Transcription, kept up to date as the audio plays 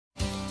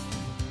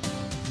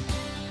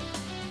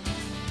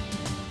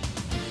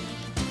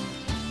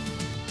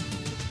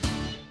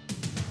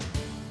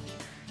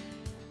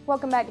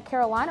Welcome back to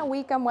Carolina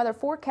Week. I'm weather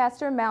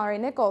forecaster Mallory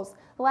Nichols.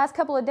 The last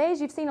couple of days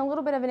you've seen a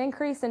little bit of an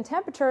increase in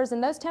temperatures,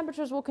 and those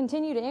temperatures will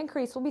continue to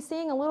increase. We'll be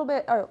seeing a little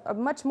bit or a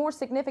much more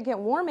significant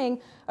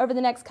warming over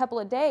the next couple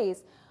of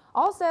days.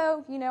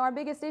 Also, our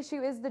biggest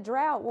issue is the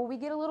drought. Will we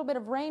get a little bit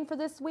of rain for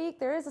this week?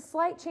 There is a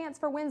slight chance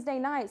for Wednesday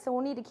night, so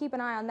we'll need to keep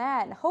an eye on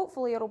that, and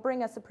hopefully it'll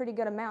bring us a pretty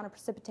good amount of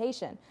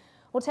precipitation.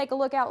 We'll take a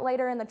look out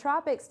later in the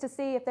tropics to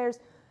see if there's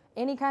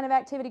any kind of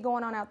activity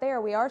going on out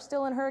there. We are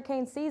still in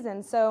hurricane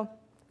season, so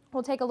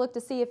we'll take a look to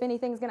see if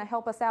anything's going to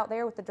help us out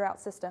there with the drought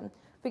system.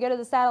 If we go to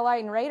the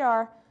satellite and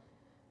radar,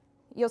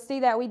 you'll see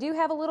that we do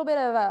have a little bit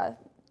of a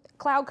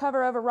cloud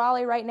cover over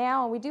Raleigh right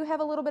now, and we do have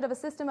a little bit of a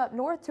system up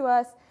north to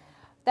us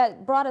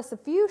that brought us a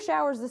few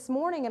showers this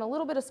morning and a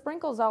little bit of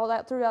sprinkles all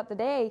out throughout the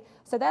day.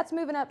 So that's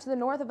moving up to the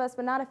north of us,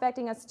 but not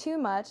affecting us too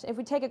much. If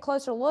we take a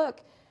closer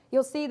look,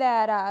 you'll see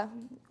that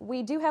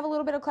we do have a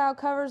little bit of cloud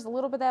covers, a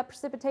little bit of that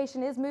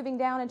precipitation is moving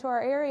down into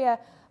our area,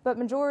 but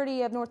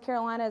majority of North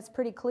Carolina is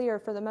pretty clear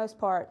for the most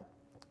part.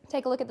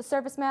 Take a look at the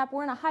surface map.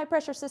 We're in a high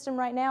pressure system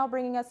right now,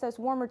 bringing us those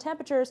warmer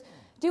temperatures.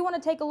 Do want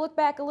to take a look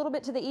back a little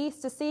bit to the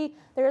east to see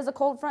there is a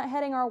cold front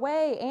heading our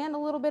way and a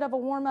little bit of a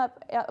warm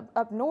up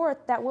north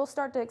that will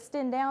start to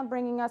extend down,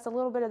 bringing us a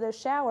little bit of those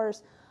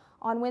showers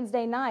on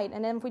Wednesday night.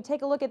 And then if we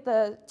take a look at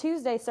the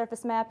Tuesday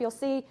surface map, you'll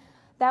see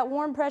that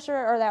warm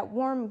pressure or that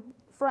warm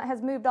front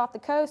has moved off the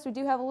coast. We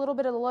do have a little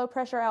bit of the low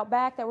pressure out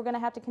back that we're going to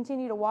have to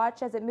continue to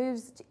watch as it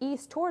moves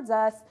east towards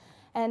us.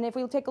 And if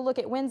we take a look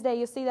at Wednesday,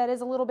 you'll see that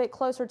is a little bit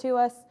closer to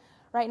us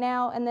right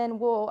now, and then it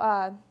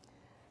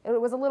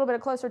was a little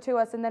bit closer to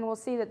us, and then we'll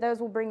see that those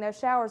will bring those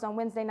showers on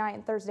Wednesday night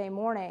and Thursday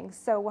morning.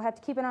 So we'll have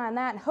to keep an eye on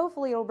that, and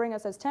hopefully it'll bring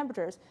us those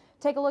temperatures.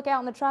 Take a look out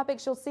in the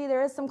tropics. You'll see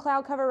there is some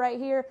cloud cover right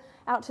here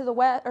out to the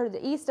west or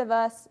the east of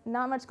us.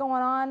 Not much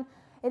going on.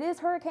 It is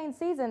hurricane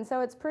season, so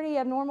it's pretty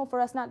abnormal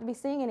for us not to be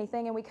seeing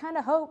anything, and we kind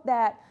of hope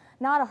that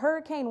not a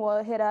hurricane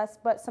will hit us,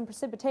 but some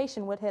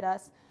precipitation would hit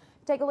us.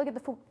 Take a look at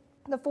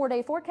the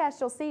 4-day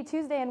forecast. You'll see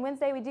Tuesday and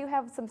Wednesday we do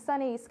have some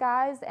sunny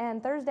skies,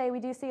 and Thursday we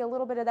do see a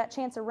little bit of that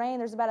chance of rain.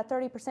 There's about a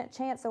 30%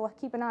 chance, so we'll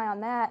keep an eye on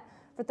that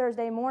for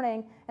Thursday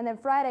morning. And then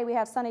Friday we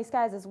have sunny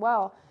skies as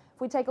well.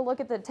 If we take a look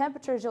at the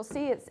temperatures, you'll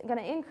see it's going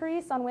to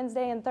increase on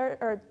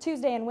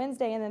Tuesday and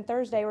Wednesday, and then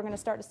Thursday we're going to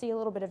start to see a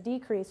little bit of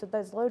decrease with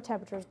those low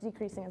temperatures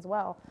decreasing as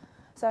well.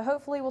 So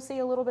hopefully we'll see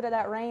a little bit of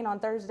that rain on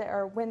Thursday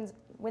or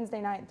Wednesday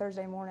night and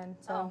Thursday morning.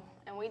 So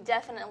and we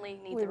definitely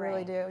need the rain. We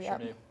really do. Sure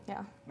do.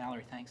 Yeah.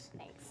 Mallory, thanks.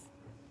 Thanks.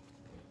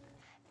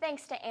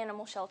 Thanks to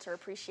Animal Shelter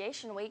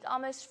Appreciation Week,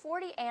 almost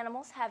 40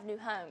 animals have new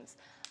homes.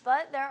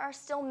 But there are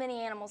still many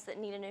animals that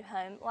need a new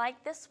home,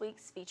 like this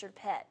week's featured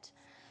pet.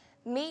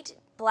 Meet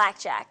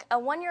Blackjack, a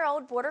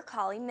 1-year-old Border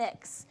Collie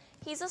mix.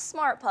 He's a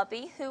smart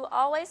puppy who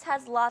always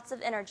has lots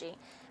of energy.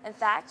 In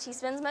fact, he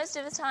spends most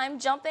of his time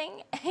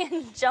jumping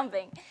and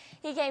jumping.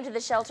 He came to the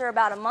shelter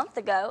about a month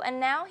ago, and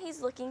now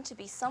he's looking to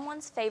be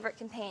someone's favorite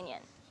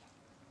companion.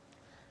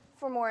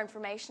 For more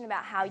information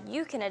about how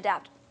you can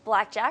adapt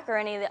Blackjack or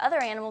any of the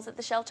other animals at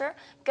the shelter,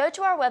 go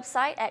to our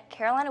website at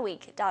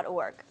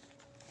carolinaweek.org.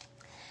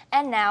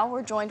 And now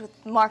we're joined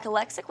with Mark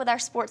Alexic with our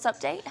sports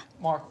update.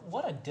 Mark,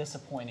 what a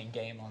disappointing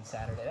game on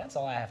Saturday. That's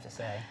all I have to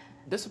say.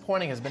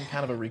 Disappointing has been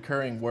kind of a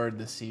recurring word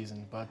this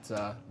season, but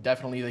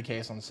definitely the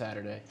case on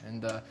Saturday.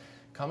 And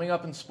coming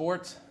up in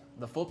sports,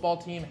 the football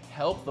team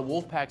helped the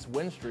Wolfpack's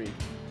win streak,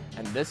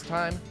 and this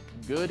time,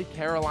 good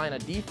Carolina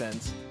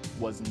defense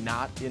was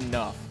not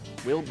enough.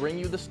 We'll bring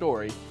you the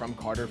story from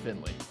Carter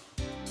Finley.